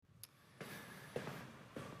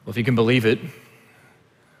Well, if you can believe it,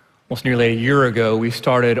 almost nearly a year ago, we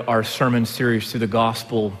started our sermon series through the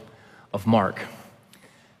Gospel of Mark.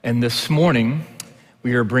 And this morning,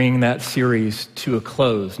 we are bringing that series to a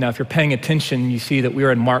close. Now, if you're paying attention, you see that we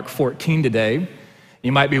are in Mark 14 today.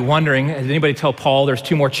 You might be wondering, did anybody tell Paul there's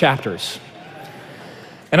 2 more chapters?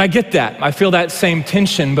 And I get that. I feel that same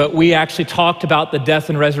tension, but we actually talked about the death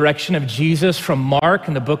and resurrection of Jesus from Mark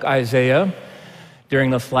in the book Isaiah during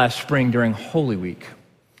this last spring during Holy Week.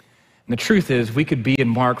 And the truth is, we could be in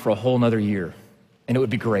Mark for a whole nother year, and it would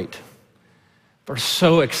be great. We're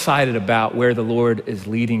so excited about where the Lord is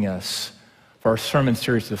leading us for our sermon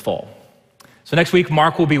series this fall. So next week,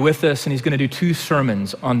 Mark will be with us, and he's going to do 2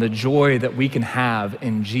 sermons on the joy that we can have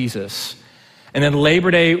in Jesus. And then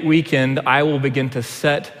Labor Day weekend, I will begin to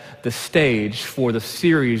set the stage for the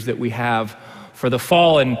series that we have for the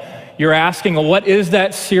fall. And you're asking, well, what is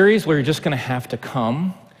that series? Well, you're just going to have to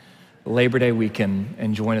come Labor Day weekend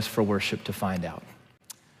and join us for worship to find out.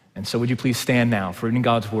 And so would you please stand now for reading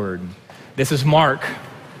God's word. This is Mark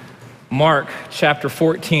chapter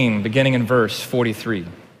 14, beginning in verse 43.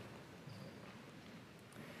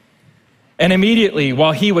 And immediately,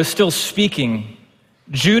 while he was still speaking,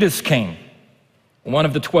 Judas came, one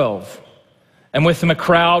of the 12, and with him a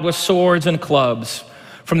crowd with swords and clubs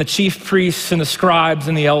from the chief priests and the scribes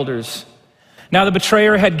and the elders. Now the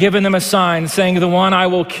betrayer had given them a sign, saying, "The one I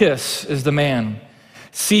will kiss is the man.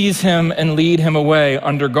 Seize him and lead him away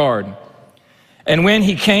under guard." And when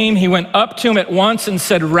he came, he went up to him at once and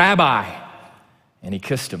said, "Rabbi," and he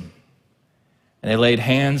kissed him. And they laid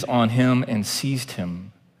hands on him and seized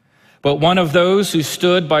him. But one of those who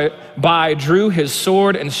stood by drew his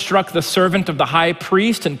sword and struck the servant of the high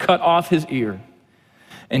priest and cut off his ear.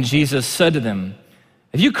 And Jesus said to them,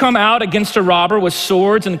 "Have you come out against a robber with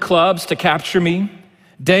swords and clubs to capture me?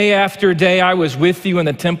 Day after day I was with you in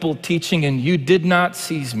the temple teaching, and you did not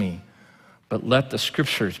seize me. But let the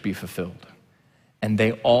scriptures be fulfilled." And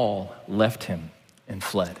they all left him and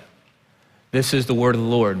fled. This is the word of the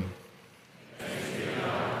Lord.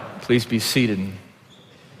 Please be seated.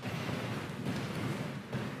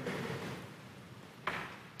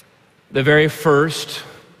 The very first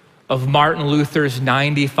of Martin Luther's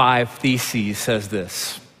 95 Theses says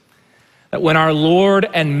this, that when our Lord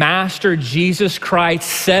and Master Jesus Christ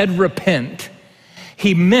said repent,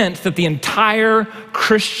 he meant that the entire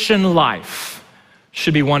Christian life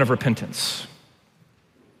should be one of repentance.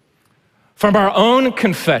 From our own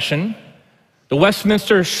confession, the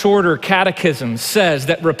Westminster Shorter Catechism says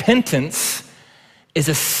that repentance is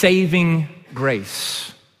a saving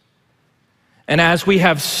grace. And as we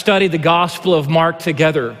have studied the Gospel of Mark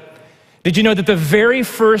together, did you know that the very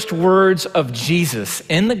first words of Jesus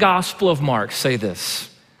in the Gospel of Mark say this: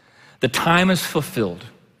 "The time is fulfilled.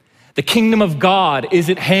 The kingdom of God is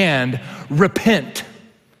at hand. Repent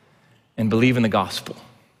and believe in the gospel."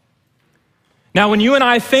 Now, when you and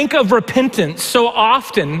I think of repentance, so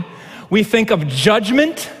often we think of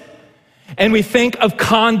judgment and we think of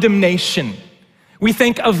condemnation. We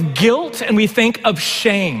think of guilt and we think of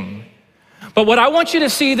shame. But what I want you to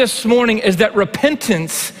see this morning is that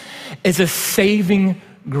repentance is a saving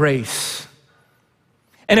grace.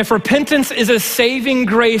 And if repentance is a saving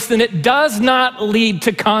grace, then it does not lead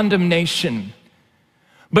to condemnation.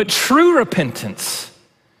 But true repentance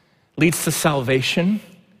leads to salvation,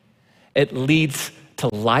 it leads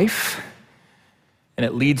to life, and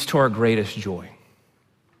it leads to our greatest joy.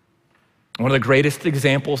 One of the greatest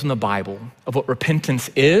examples in the Bible of what repentance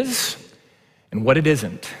is and what it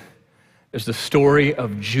isn't is the story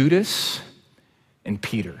of Judas and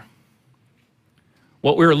Peter.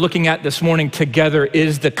 What we're looking at this morning together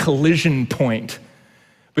is the collision point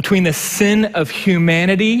between the sin of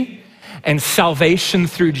humanity and salvation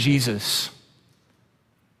through Jesus.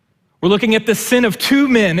 We're looking at the sin of 2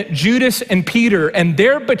 men, Judas and Peter, and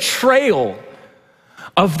their betrayal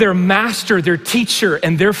of their master, their teacher,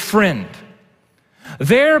 and their friend.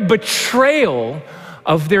 Their betrayal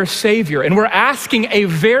of their Savior. And we're asking a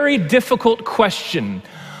very difficult question.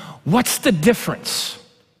 What's the difference?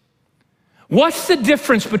 What's the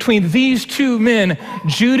difference between these 2 men,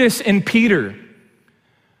 Judas and Peter,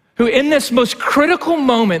 who in this most critical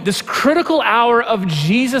moment, this critical hour of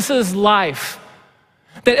Jesus's life,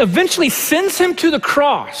 that eventually sends him to the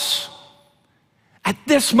cross, at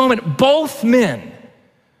this moment, both men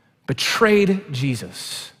betrayed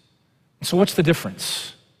Jesus. So what's the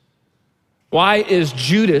difference? Why is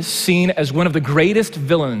Judas seen as one of the greatest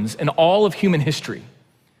villains in all of human history?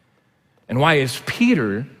 And why is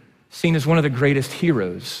Peter seen as one of the greatest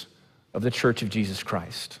heroes of the Church of Jesus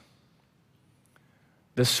Christ?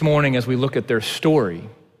 This morning, as we look at their story,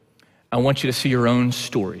 I want you to see your own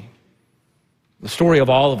story. The story of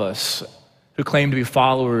all of us who claim to be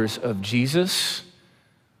followers of Jesus,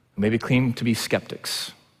 who maybe claim to be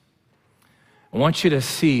skeptics. I want you to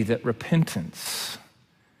see that repentance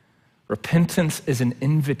is an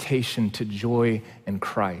invitation to joy in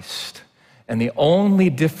Christ. And the only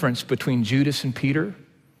difference between Judas and Peter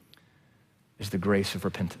is the grace of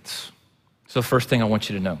repentance. So the first thing I want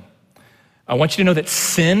you to know. I want you to know that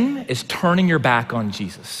sin is turning your back on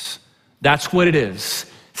Jesus. That's what it is.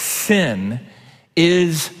 Sin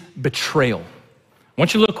is betrayal. I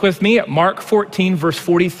want you to look with me at Mark 14, verse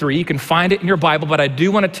 43. You can find it in your Bible, but I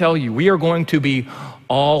do want to tell you, we are going to be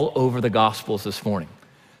all over the Gospels this morning.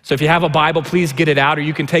 So if you have a Bible, please get it out, or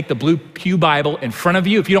you can take the blue pew Bible in front of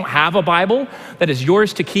you. If you don't have a Bible that is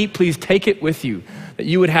yours to keep, please take it with you, that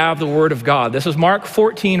you would have the Word of God. This is Mark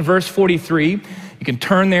 14, verse 43. You can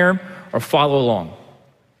turn there or follow along.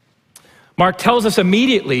 Mark tells us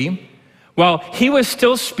immediately, while he was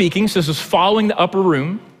still speaking, so this was following the upper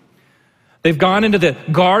room, they've gone into the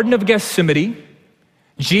Garden of Gethsemane.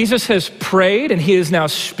 Jesus has prayed and he is now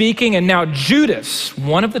speaking, and now Judas,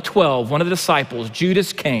 one of the 12, one of the disciples,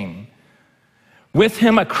 Judas came. With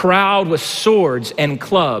him a crowd with swords and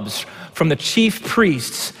clubs from the chief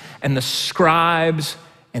priests and the scribes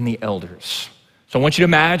and the elders. So I want you to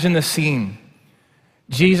imagine the scene.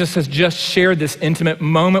 Jesus has just shared this intimate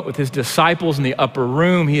moment with his disciples in the upper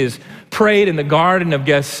room. He has prayed in the Garden of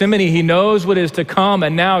Gethsemane. He knows what is to come,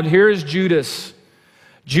 and now here's Judas.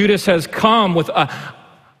 Judas has come with a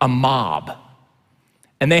mob,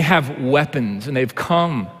 and they have weapons, and they've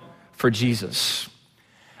come for Jesus.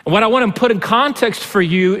 And what I want to put in context for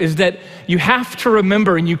you is that you have to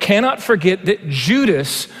remember, and you cannot forget, that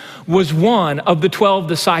Judas was one of the 12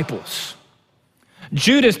 disciples.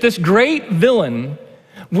 Judas, this great villain,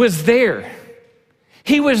 was there.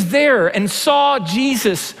 He was there and saw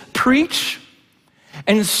Jesus preach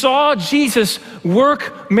and saw Jesus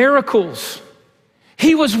work miracles.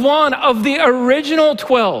 He was one of the original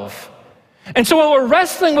 12. And so what we're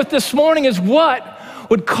wrestling with this morning is what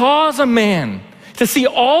would cause a man to see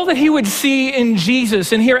all that he would see in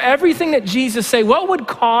Jesus and hear everything that Jesus say. What would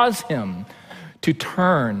cause him to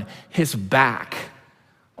turn his back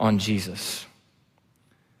on Jesus?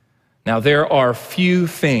 Now, there are few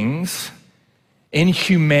things in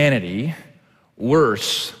humanity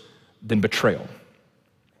worse than betrayal.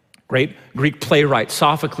 Great Greek playwright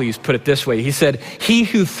Sophocles put it this way. He said, "He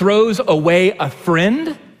who throws away a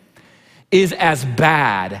friend is as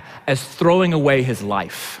bad as throwing away his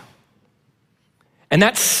life." And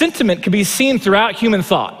that sentiment can be seen throughout human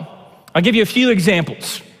thought. I'll give you a few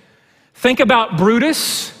examples. Think about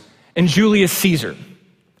Brutus and Julius Caesar,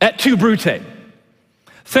 et tu, Brute.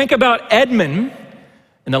 Think about Edmund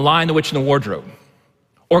in The Lion, the Witch, and the Wardrobe,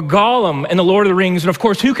 or Gollum in The Lord of the Rings, and of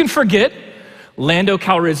course, who can forget Lando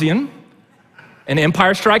Calrissian in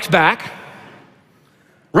Empire Strikes Back,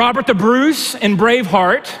 Robert the Bruce in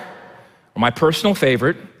Braveheart, or my personal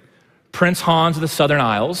favorite, Prince Hans of the Southern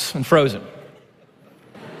Isles in Frozen.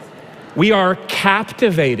 We are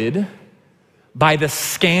captivated by the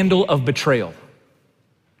scandal of betrayal.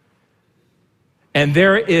 And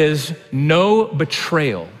there is no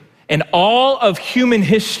betrayal in all of human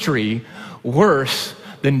history worse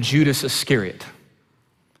than Judas Iscariot.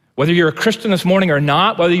 Whether you're a Christian this morning or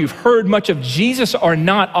not, whether you've heard much of Jesus or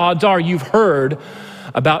not, odds are you've heard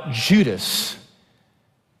about Judas.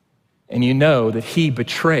 And you know that he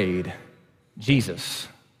betrayed Jesus.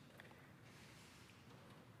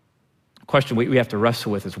 The question we have to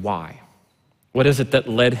wrestle with is why? What is it that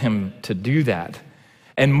led him to do that?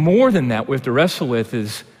 And more than that, we have to wrestle with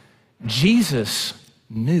is Jesus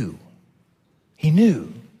knew. He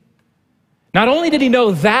knew. Not only did he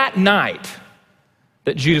know that night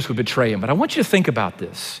that Judas would betray him, but I want you to think about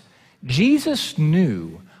this. Jesus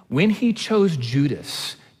knew when he chose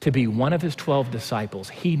Judas to be one of his 12 disciples,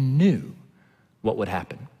 he knew what would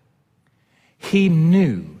happen. He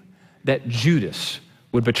knew that Judas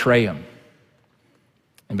would betray him.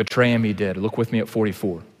 And betray him he did. Look with me at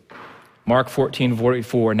 44. Mark 14,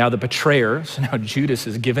 44. Now the betrayer, so now Judas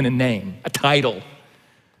is given a name, a title.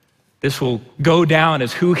 This will go down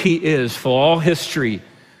as who he is for all history.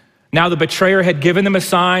 Now the betrayer had given them a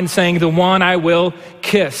sign saying, "The one I will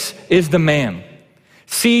kiss is the man.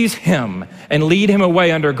 Seize him and lead him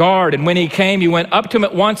away under guard." And when he came, he went up to him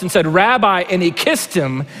at once and said, "Rabbi," and he kissed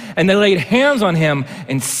him, and they laid hands on him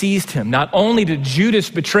and seized him. Not only did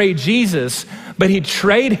Judas betray Jesus, but he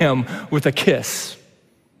betrayed him with a kiss.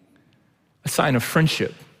 A sign of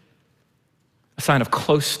friendship, a sign of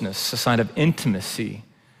closeness, a sign of intimacy.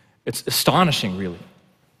 It's astonishing, really.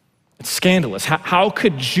 It's scandalous. How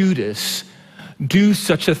could Judas do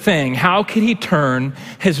such a thing? How could he turn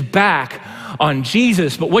his back on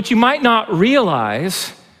Jesus? But what you might not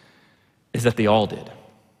realize is that they all did.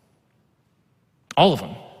 All of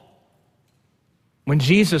them. When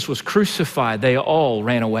Jesus was crucified, they all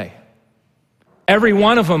ran away. Every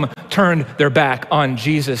one of them turned their back on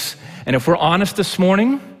Jesus. And if we're honest this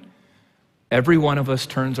morning, every one of us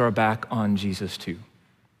turns our back on Jesus too.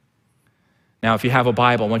 Now, if you have a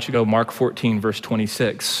Bible, I want you to go Mark 14, verse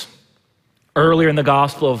 26. Earlier in the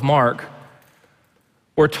Gospel of Mark,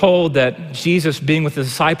 we're told that Jesus, being with the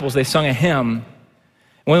disciples, they sung a hymn.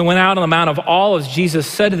 When they went out on the Mount of Olives, Jesus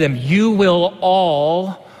said to them, "You will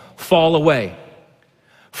all fall away.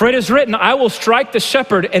 For it is written, I will strike the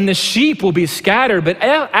shepherd and the sheep will be scattered. But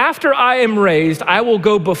after I am raised, I will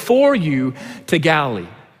go before you to Galilee."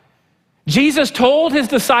 Jesus told his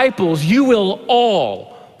disciples, you will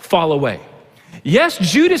all fall away. Yes,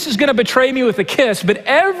 Judas is going to betray me with a kiss, but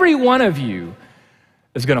every one of you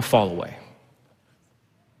is going to fall away.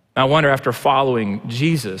 Now, I wonder, after following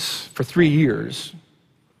Jesus for 3 years,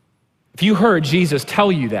 if you heard Jesus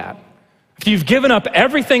tell you that, if you've given up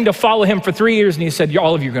everything to follow him for 3 years and he said,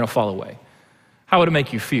 all of you are going to fall away, how would it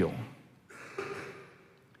make you feel?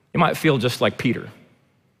 You might feel just like Peter.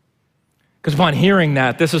 Because upon hearing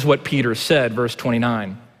that, this is what Peter said, verse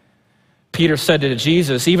 29. Peter said to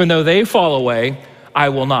Jesus, even though they fall away, I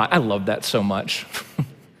will not. I love that so much.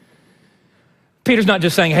 Peter's not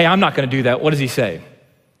just saying, hey, I'm not going to do that. What does he say?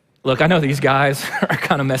 Look, I know these guys are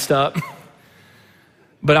kind of messed up,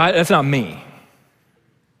 but that's not me.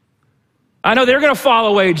 I know they're going to fall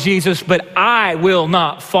away, Jesus, but I will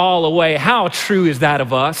not fall away. How true is that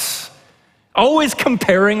of us? Always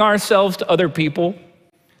comparing ourselves to other people.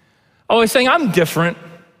 Always saying, I'm different.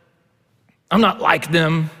 I'm not like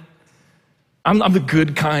them. I'm the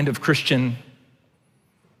good kind of Christian.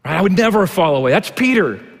 Right? I would never fall away. That's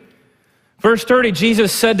Peter. Verse 30,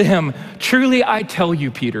 Jesus said to him, truly I tell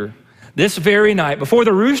you, Peter, this very night, before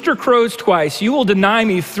the rooster crows twice, you will deny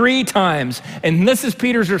me 3 times. And this is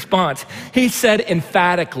Peter's response. He said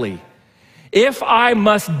emphatically, if I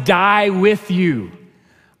must die with you,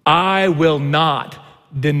 I will not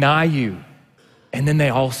deny you. And then they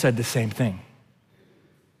all said the same thing.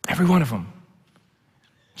 Every one of them.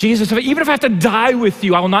 Jesus, even if I have to die with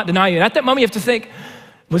you, I will not deny you. And at that moment, you have to think,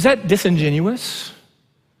 was that disingenuous?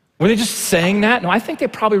 Were they just saying that? No, I think they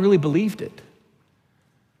probably really believed it.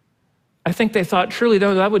 I think they thought, truly,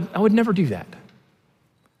 though, I would never do that.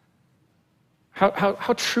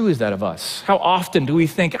 How true is that of us? How often do we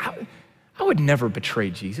think, I would never betray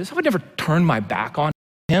Jesus. I would never turn my back on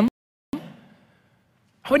him.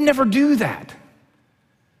 I would never do that.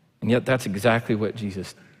 And yet that's exactly what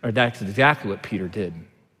that's exactly what Peter did.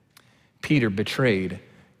 Peter betrayed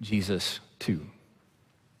Jesus too.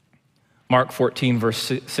 Mark 14, verse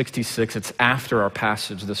 66, it's after our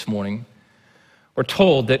passage this morning. We're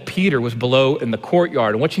told that Peter was below in the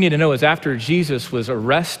courtyard. And what you need to know is after Jesus was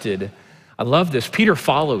arrested, I love this, Peter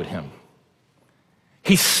followed him.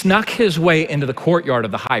 He snuck his way into the courtyard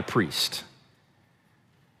of the high priest.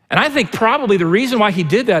 And I think probably the reason why he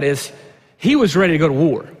did that is he was ready to go to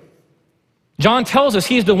war. John tells us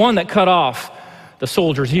he's the one that cut off the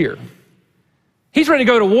soldier's ear. He's ready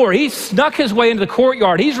to go to war. He snuck his way into the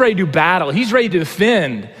courtyard. He's ready to do battle. He's ready to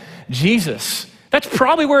defend Jesus. That's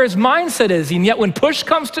probably where his mindset is. And yet when push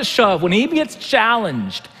comes to shove, when he gets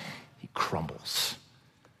challenged, he crumbles.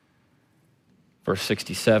 Verse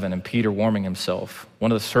 67, and Peter warming himself,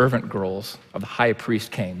 one of the servant girls of the high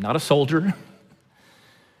priest came, not a soldier.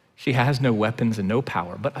 She has no weapons and no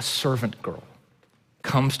power, but a servant girl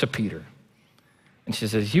comes to Peter. And she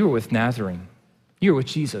says, you were with Nazarene. You were with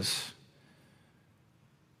Jesus.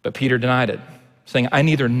 But Peter denied it, saying, I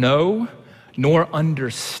neither know nor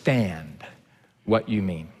understand what you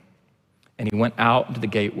mean. And he went out into the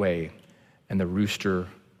gateway, and the rooster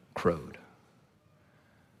crowed.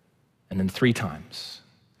 And then 3 times,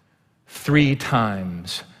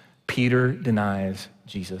 Peter denies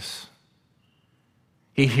Jesus.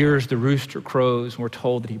 He hears the rooster crows, and we're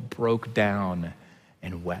told that he broke down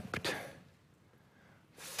and wept.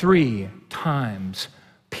 3 times,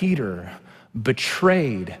 Peter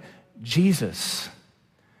betrayed Jesus.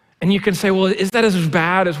 And you can say, well, is that as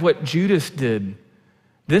bad as what Judas did?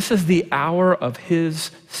 This is the hour of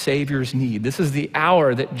his Savior's need. This is the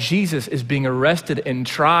hour that Jesus is being arrested and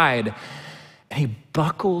tried, and he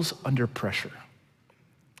buckles under pressure.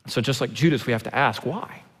 So just like Judas, we have to ask,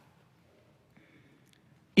 why?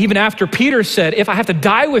 Even after Peter said, if I have to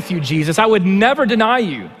die with you, Jesus, I would never deny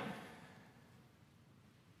you.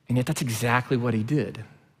 And yet that's exactly what he did.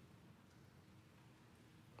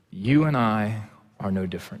 You and I are no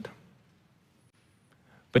different.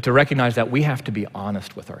 but to recognize that we have to be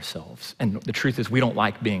honest with ourselves. And the truth is, we don't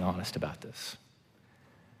like being honest about this.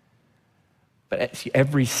 But see,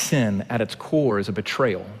 every sin at its core is a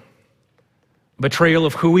betrayal. Betrayal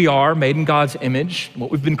of who we are, made in God's image, what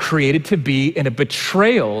we've been created to be, and a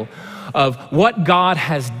betrayal of what God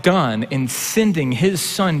has done in sending his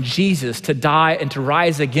son Jesus to die and to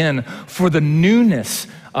rise again for the newness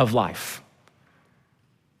of life.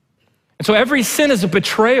 And so every sin is a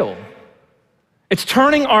betrayal. It's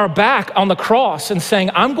turning our back on the cross and saying,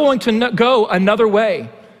 I'm going to go another way.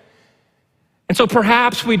 And so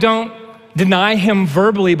perhaps we don't deny him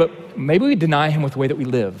verbally, but maybe we deny him with the way that we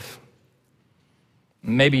live.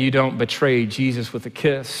 Maybe you don't betray Jesus with a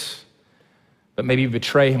kiss, but maybe you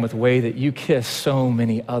betray him with the way that you kiss so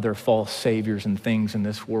many other false saviors and things in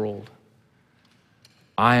this world.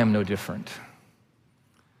 I am no different.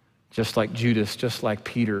 Just like Judas, just like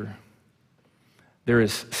Peter, there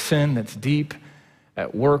is sin that's deep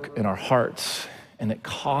at work in our hearts, and it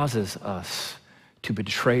causes us to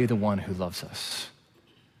betray the one who loves us.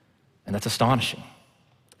 And that's astonishing.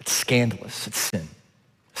 It's scandalous. It's sin.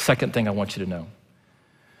 Second thing I want you to know.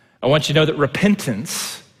 I want you to know that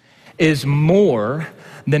repentance is more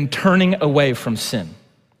than turning away from sin.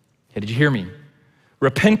 Okay, did you hear me?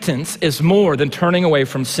 Repentance is more than turning away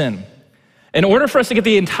from sin. In order for us to get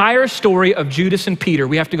the entire story of Judas and Peter,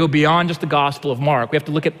 we have to go beyond just the Gospel of Mark. We have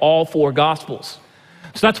to look at all four Gospels.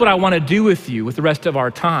 So that's what I want to do with you with the rest of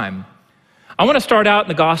our time. I want to start out in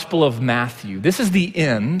the Gospel of Matthew. This is the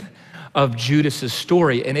end of Judas's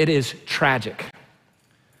story, and it is tragic.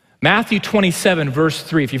 Matthew 27, verse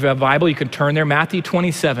 3. If you have a Bible, you can turn there. Matthew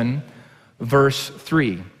 27, verse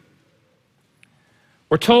 3.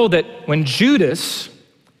 We're told that when Judas,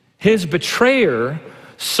 his betrayer,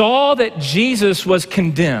 saw that Jesus was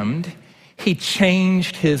condemned, he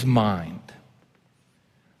changed his mind.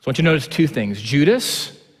 So I want you to notice two things.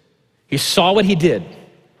 Judas, he saw what he did.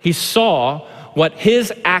 He saw what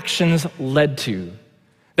his actions led to.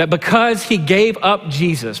 That because he gave up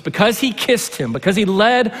Jesus, because he kissed him, because he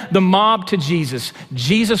led the mob to Jesus,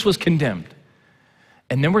 Jesus was condemned.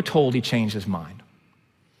 And then we're told he changed his mind.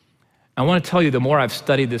 I want to tell you, the more I've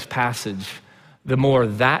studied this passage, the more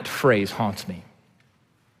that phrase haunts me.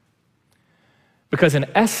 Because in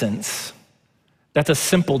essence, that's a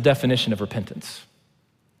simple definition of repentance.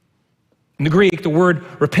 In the Greek, the word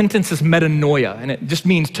repentance is metanoia, and it just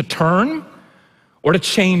means to turn or to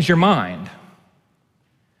change your mind.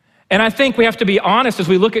 And I think we have to be honest as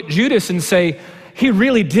we look at Judas and say, he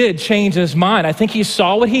really did change his mind. I think he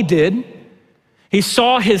saw what he did. He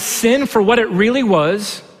saw his sin for what it really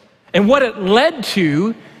was and what it led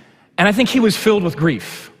to, and I think he was filled with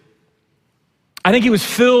grief. I think he was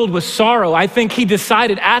filled with sorrow. I think he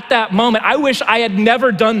decided at that moment, I wish I had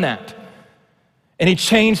never done that. And he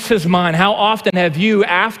changed his mind. How often have you,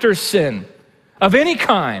 after sin of any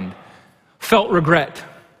kind, felt regret,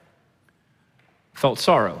 felt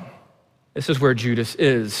sorrow? This is where Judas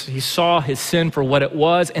is. He saw his sin for what it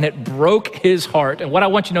was, and it broke his heart. And what I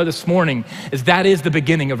want you to know this morning is that is the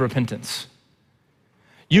beginning of repentance.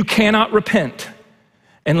 You cannot repent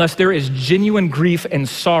unless there is genuine grief and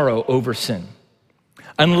sorrow over sin.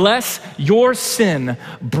 Unless your sin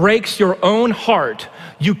breaks your own heart,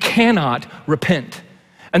 you cannot repent.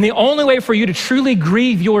 And the only way for you to truly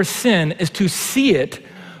grieve your sin is to see it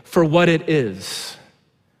for what it is.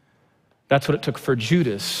 That's what it took for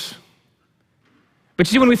Judas. But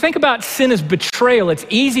you see, when we think about sin as betrayal, it's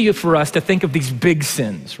easy for us to think of these big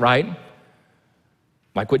sins, right?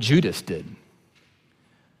 Like what Judas did.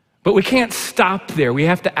 But we can't stop there. We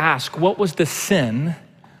have to ask, what was the sin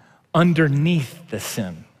underneath the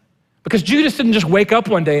sin? Because Judas didn't just wake up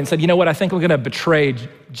one day and said, you know what, I think we're going to betray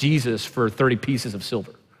Jesus for 30 pieces of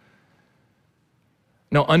silver.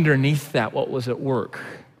 No, underneath that, what was at work?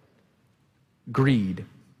 Greed,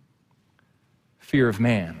 fear of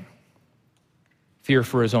man, fear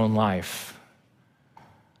for his own life,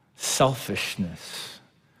 selfishness,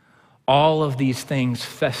 all of these things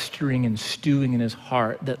festering and stewing in his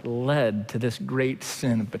heart that led to this great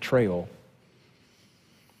sin of betrayal.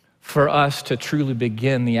 For us to truly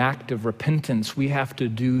begin the act of repentance, we have to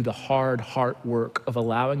do the hard heart work of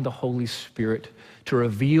allowing the Holy Spirit to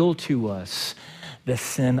reveal to us the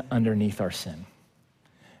sin underneath our sin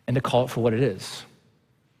and to call it for what it is.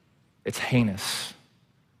 It's heinous,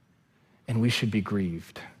 and we should be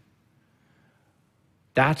grieved.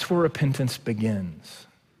 That's where repentance begins,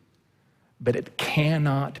 but it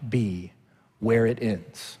cannot be where it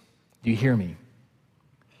ends. Do you hear me?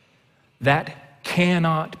 That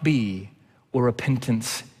cannot be where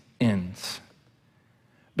repentance ends.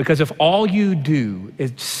 Because if all you do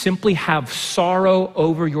is simply have sorrow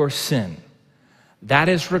over your sin, That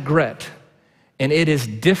is regret, and it is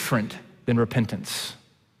different than repentance.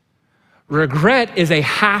 Regret is a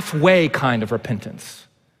halfway kind of repentance.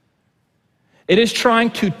 It is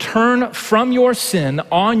trying to turn from your sin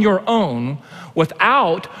on your own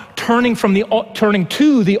without turning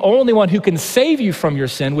to the only one who can save you from your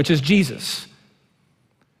sin, which is Jesus.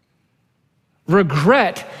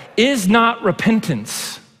 Regret is not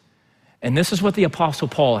repentance. And this is what the Apostle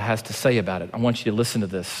Paul has to say about it. I want you to listen to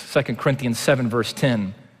this. 2 Corinthians 7, verse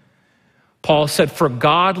 10. Paul said, "For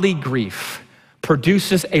godly grief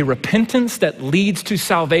produces a repentance that leads to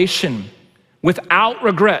salvation without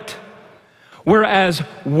regret, whereas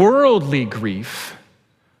worldly grief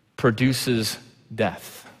produces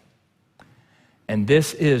death." And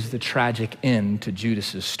this is the tragic end to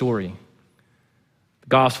Judas's story. The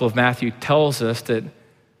Gospel of Matthew tells us that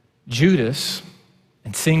Judas,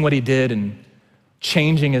 and seeing what he did and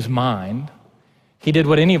changing his mind, he did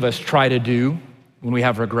what any of us try to do when we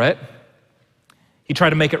have regret. He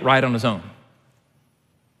tried to make it right on his own.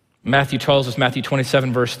 Matthew tells us, Matthew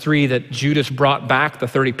 27, verse 3, that Judas brought back the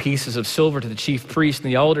 30 pieces of silver to the chief priest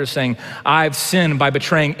and the elders, saying, "I've sinned by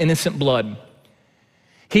betraying innocent blood."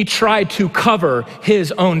 He tried to cover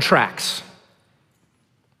his own tracks.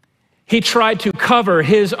 He tried to cover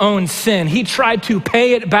his own sin. He tried to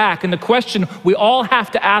pay it back. And the question we all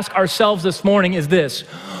have to ask ourselves this morning is this: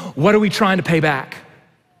 what are we trying to pay back?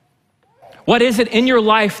 What is it in your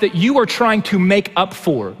life that you are trying to make up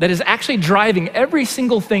for that is actually driving every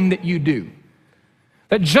single thing that you do?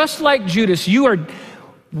 That just like Judas, you are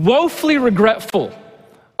woefully regretful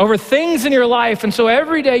over things in your life, and so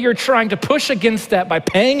every day you're trying to push against that by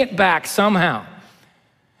paying it back somehow.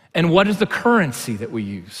 And what is the currency that we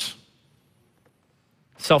use?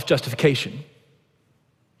 Self-justification,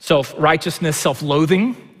 self-righteousness,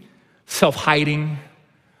 self-loathing, self-hiding,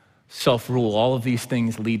 self-rule. All of these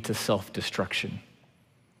things lead to self-destruction.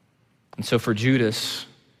 And so for Judas,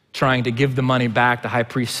 trying to give the money back, the high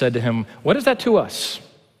priest said to him, "What is that to us?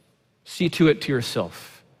 See to it to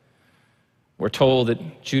yourself." We're told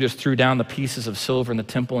that Judas threw down the pieces of silver in the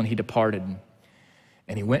temple and he departed,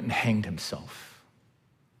 and he went and hanged himself.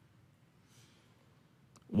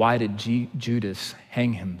 Why did Judas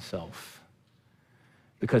hang himself?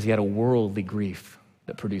 Because he had a worldly grief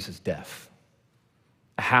that produces death.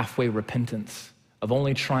 A halfway repentance of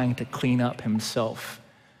only trying to clean up himself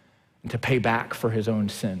and to pay back for his own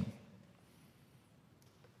sin.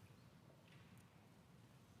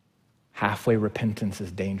 Halfway repentance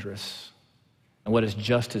is dangerous. And what is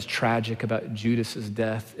just as tragic about Judas's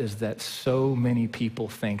death is that so many people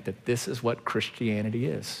think that this is what Christianity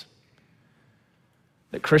is.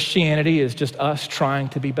 That Christianity is just us trying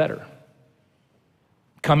to be better.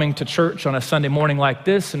 Coming to church on a Sunday morning like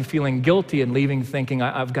this and feeling guilty and leaving thinking,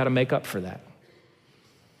 I've got to make up for that.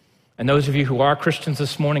 And those of you who are Christians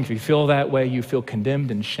this morning, if you feel that way, you feel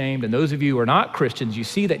condemned and shamed. And those of you who are not Christians, you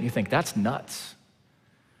see that and you think, that's nuts.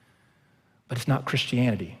 But it's not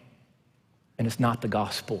Christianity, and it's not the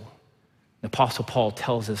gospel. The Apostle Paul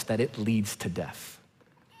tells us that it leads to death.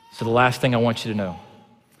 So the last thing I want you to know,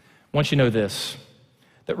 I want you to know this,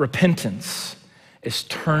 that repentance is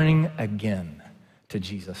turning again to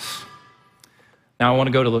Jesus. Now I want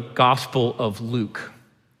to go to the Gospel of Luke.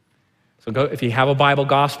 So go, if you have a Bible,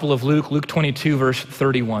 Gospel of Luke, Luke 22, verse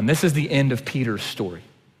 31. This is the end of Peter's story.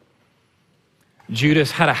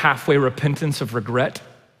 Judas had a halfway repentance of regret,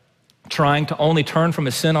 trying to only turn from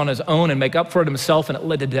his sin on his own and make up for it himself, and it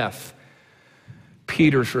led to death.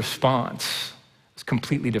 Peter's response is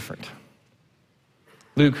completely different.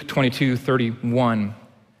 Luke 22, 31.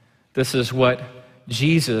 This is what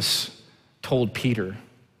Jesus told Peter.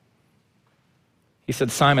 He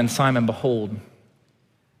said, "Simon, Simon, behold,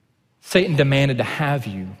 Satan demanded to have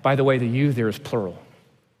you." By the way, the "you" there is plural.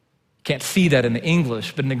 You can't see that in the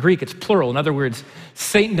English, but in the Greek it's plural. In other words,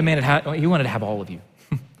 Satan demanded, he wanted to have all of you.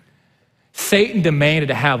 Satan demanded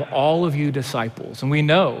to have all of you disciples. And we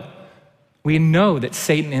know that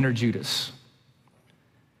Satan entered Judas.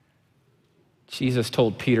 Jesus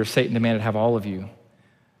told Peter, Satan demanded to have all of you,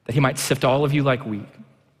 that he might sift all of you like wheat.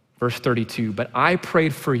 Verse 32, but I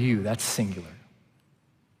prayed for you. That's singular.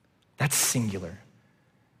 That's singular.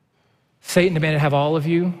 Satan demanded to have all of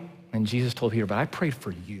you, and Jesus told Peter, but I prayed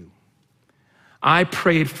for you. I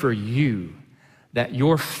prayed for you that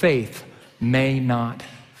your faith may not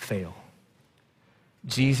fail.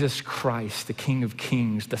 Jesus Christ, the King of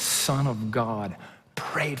Kings, the Son of God,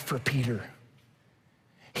 prayed for Peter.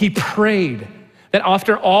 He prayed that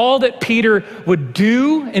after all that Peter would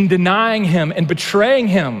do in denying him and betraying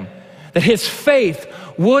him, that his faith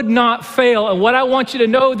would not fail. And what I want you to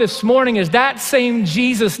know this morning is that same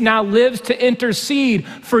Jesus now lives to intercede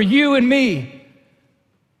for you and me.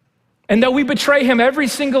 And though we betray him every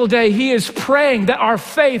single day, he is praying that our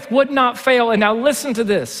faith would not fail. And now listen to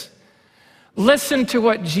this. Listen to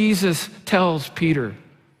what Jesus tells Peter.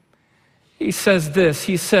 He says this,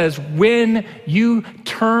 he says, when you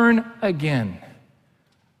turn again,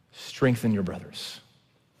 strengthen your brothers.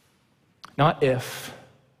 Not if,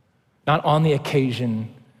 not on the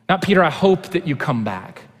occasion, not Peter, I hope that you come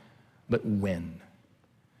back, but when.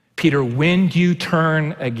 Peter, when you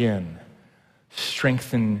turn again,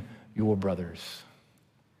 strengthen your brothers.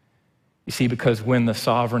 You see, because when the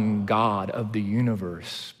sovereign God of the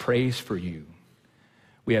universe prays for you,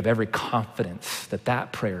 we have every confidence that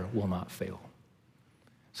that prayer will not fail.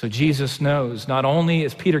 So Jesus knows not only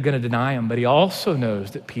is Peter going to deny him, but he also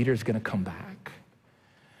knows that Peter's going to come back.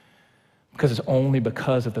 Because it's only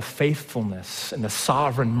because of the faithfulness and the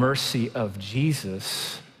sovereign mercy of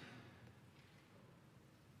Jesus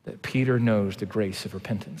that Peter knows the grace of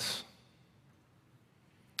repentance.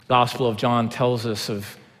 The Gospel of John tells us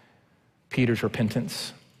of Peter's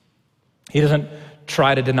repentance. He doesn't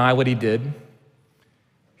try to deny what he did.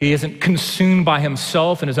 He isn't consumed by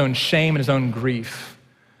himself and his own shame and his own grief.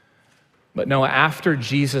 But no, after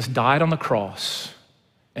Jesus died on the cross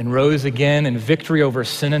and rose again in victory over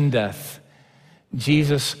sin and death,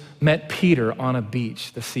 Jesus met Peter on a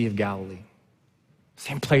beach, the Sea of Galilee,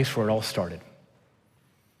 same place where it all started.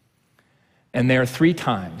 And there 3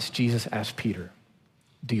 times Jesus asked Peter,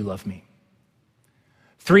 do you love me?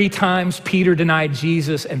 3 times Peter denied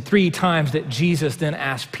Jesus, and 3 times that Jesus then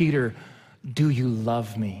asked Peter, do you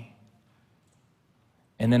love me?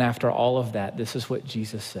 And then after all of that, this is what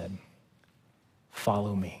Jesus said,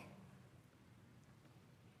 follow me.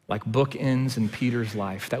 Like bookends in Peter's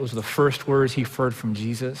life. That was the first words he heard from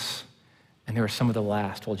Jesus, and they were some of the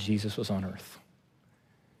last while Jesus was on earth.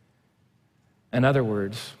 In other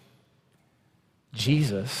words,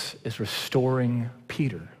 Jesus is restoring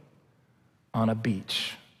Peter on a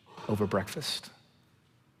beach over breakfast.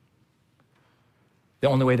 The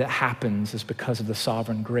only way that happens is because of the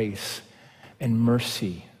sovereign grace and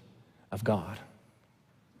mercy of God.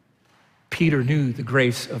 Peter knew the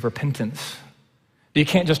grace of repentance. You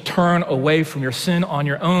can't just turn away from your sin on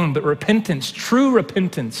your own, but repentance, true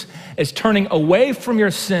repentance, is turning away from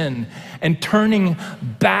your sin and turning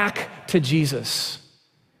back to Jesus.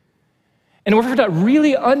 In order to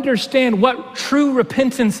really understand what true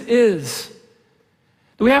repentance is,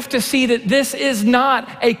 we have to see that this is not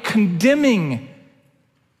a condemning,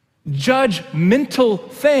 judgmental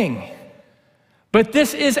thing, but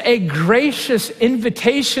this is a gracious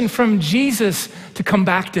invitation from Jesus to come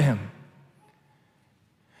back to him.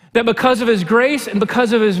 That because of his grace and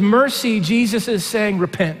because of his mercy, Jesus is saying,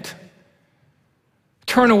 repent.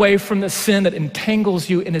 Turn away from the sin that entangles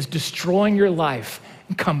you and is destroying your life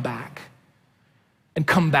and come back. And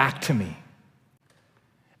come back to me.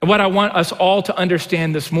 And what I want us all to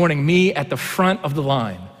understand this morning, me at the front of the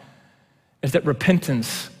line, is that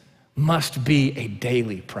repentance must be a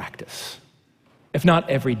daily practice. If not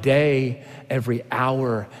every day, every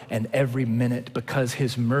hour, and every minute, because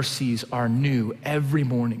his mercies are new every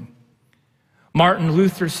morning. Martin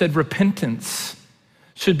Luther said repentance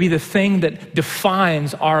should be the thing that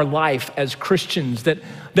defines our life as Christians, that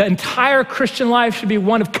the entire Christian life should be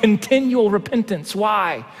one of continual repentance.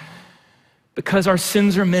 Why? Because our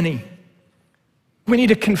sins are many. We need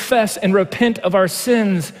to confess and repent of our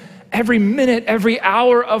sins every minute, every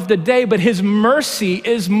hour of the day, but his mercy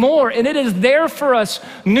is more, and it is there for us,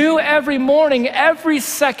 new every morning, every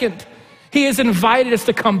second. He has invited us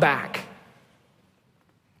to come back.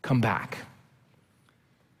 Come back.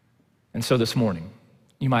 And so this morning,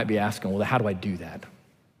 you might be asking, well, how do I do that?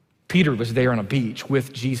 Peter was there on a beach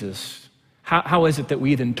with Jesus. How is it that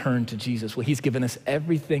we then turn to Jesus? Well, he's given us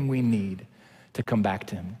everything we need to come back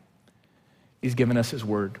to him. He's given us his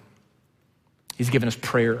word. He's given us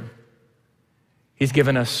prayer. He's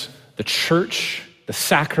given us the church, the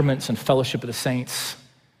sacraments and fellowship of the saints.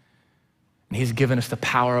 And he's given us the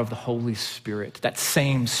power of the Holy Spirit, that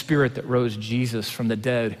same Spirit that rose Jesus from the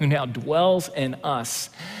dead, who now dwells in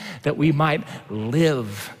us, that we might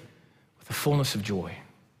live with the fullness of joy.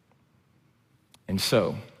 And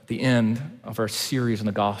so, at the end of our series on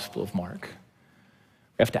the Gospel of Mark,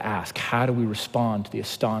 we have to ask, how do we respond to the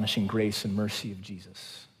astonishing grace and mercy of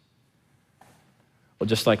Jesus? Well,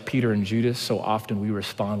 just like Peter and Judas, so often we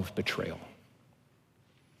respond with betrayal.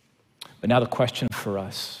 But now the question for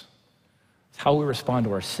us is how we respond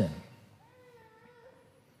to our sin.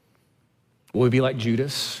 Will we be like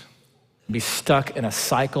Judas, be stuck in a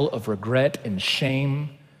cycle of regret and shame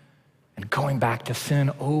and going back to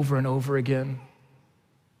sin over and over again?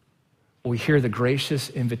 Will we hear the gracious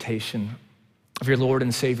invitation of your Lord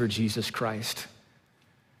and Savior, Jesus Christ,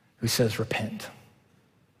 who says, repent.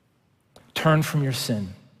 Turn from your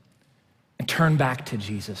sin and turn back to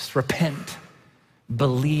Jesus. Repent,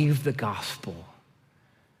 believe the gospel,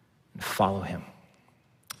 and follow him.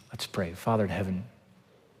 Let's pray. Father in heaven,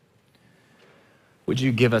 would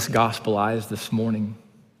you give us gospel eyes this morning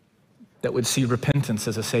that would see repentance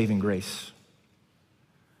as a saving grace?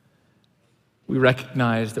 We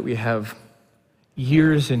recognize that we have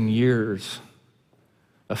years and years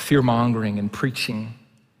of fear-mongering and preaching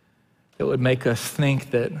that would make us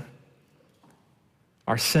think that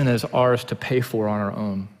our sin is ours to pay for on our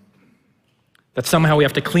own, that somehow we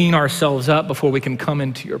have to clean ourselves up before we can come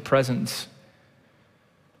into your presence.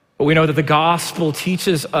 But we know that the gospel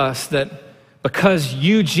teaches us that because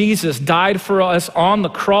you, Jesus, died for us on the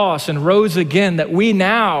cross and rose again, that we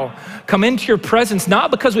now come into your presence,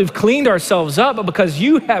 not because we've cleaned ourselves up, but because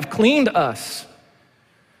you have cleaned us.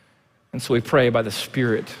 And so we pray by the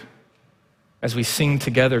Spirit, as we sing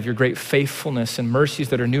together of your great faithfulness and mercies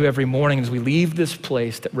that are new every morning, as we leave this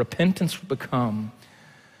place, that repentance will become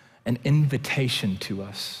an invitation to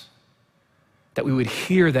us, that we would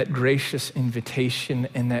hear that gracious invitation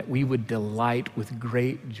and that we would delight with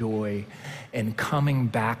great joy in coming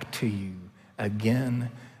back to you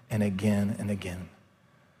again and again and again.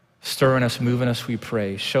 Stir in us, move in us, we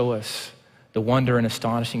pray. Show us the wonder and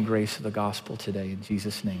astonishing grace of the gospel today. In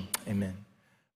Jesus' name, amen.